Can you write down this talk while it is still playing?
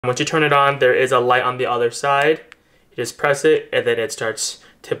Once you turn it on, there is a light on the other side. You just press it and then it starts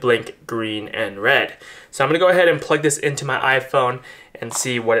to blink green and red. So I'm gonna go ahead and plug this into my iPhone and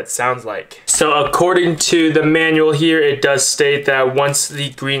see what it sounds like. So according to the manual here, it does state that once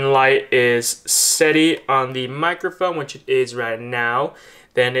the green light is steady on the microphone, which it is right now,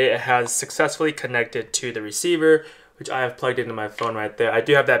 then it has successfully connected to the receiver, which I have plugged into my phone right there. I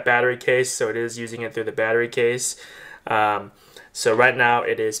do have that battery case, so it is using it through the battery case. So right now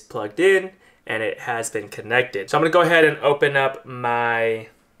it is plugged in and it has been connected. So I'm gonna go ahead and open up my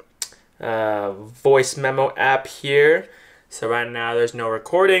voice memo app here. So right now there's no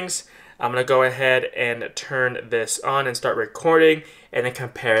recordings. I'm gonna go ahead and turn this on and start recording and then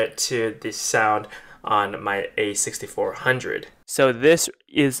compare it to the sound on my A6400. So this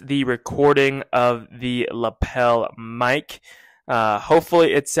is the recording of the lapel mic.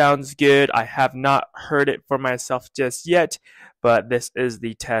 Hopefully it sounds good. I have not heard it for myself just yet, but this is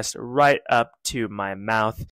the test right up to my mouth.